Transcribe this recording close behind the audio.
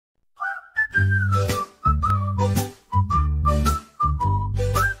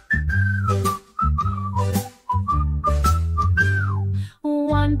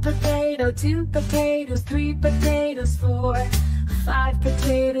potato, 2 potatoes, 3 potatoes, 4, 5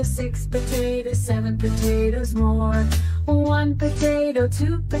 potatoes, 6 potatoes, 7 potatoes more. 1 potato,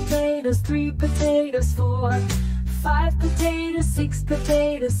 2 potatoes, 3 potatoes, 4, 5 potatoes, 6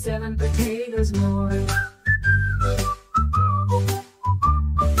 potatoes, 7 potatoes more.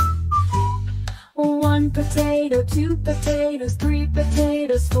 1 potato, 2 potatoes, 3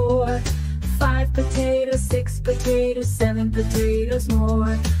 potatoes, 4, 5 potatoes, 6 potatoes, 7 potatoes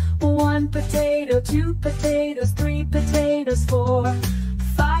more. 1 potato, 2 potatoes, 3 potatoes, 4,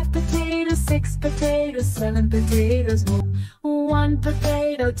 5 potatoes, 6 potatoes, 7 potatoes more. 1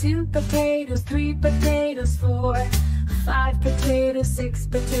 potato, 2 potatoes, 3 potatoes, 4, 5 potatoes, 6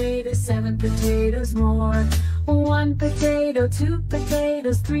 potatoes, 7 potatoes more. 1 potato, 2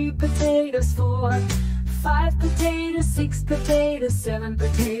 potatoes, 3 potatoes, 4, 5 potatoes, 6 potatoes, 7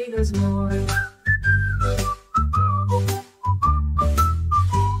 potatoes more.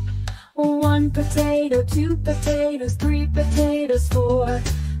 1 potato, 2 potatoes, 3 potatoes, 4,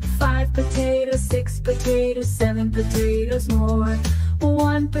 5 potatoes, 6 potatoes, 7 potatoes more.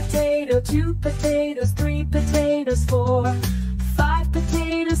 1 potato, 2 potatoes, 3 potatoes, 4, 5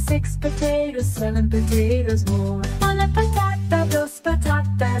 potatoes, 6 potatoes, 7 potatoes more. 1 patata, 2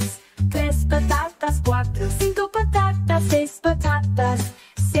 patatas, 3 patatas, 4, 5 patatas, 6 patatas,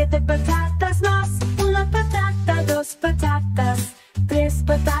 7 patatas más. 1 patata, 2 patatas, 3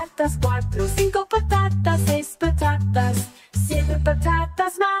 patatas, 4, 5 patatas, 6 patatas, 7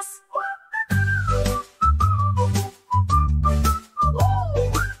 patatas más.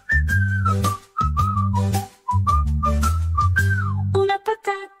 1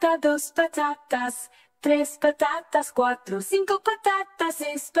 patata, 2 patatas, 3 patatas, 4, 5 patatas,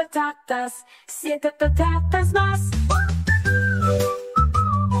 6 patatas, 7 patatas más.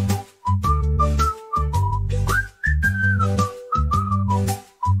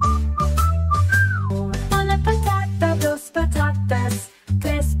 1 patata, 2 patatas,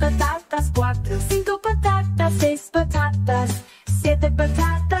 3 patatas, 4, 5 patatas, 6 patatas, 7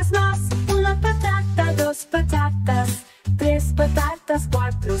 patatas más. 1 patata, 2 patatas, 3 patatas,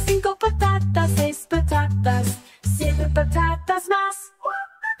 4, 5 patatas, 6 patatas, 7 patatas más.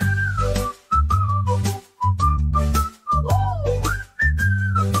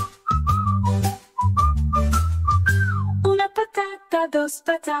 1 patata, 2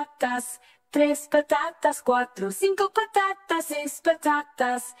 patatas, 3 patatas, 4, 5 patatas, 6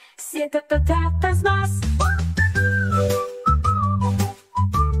 patatas, 7 patatas más.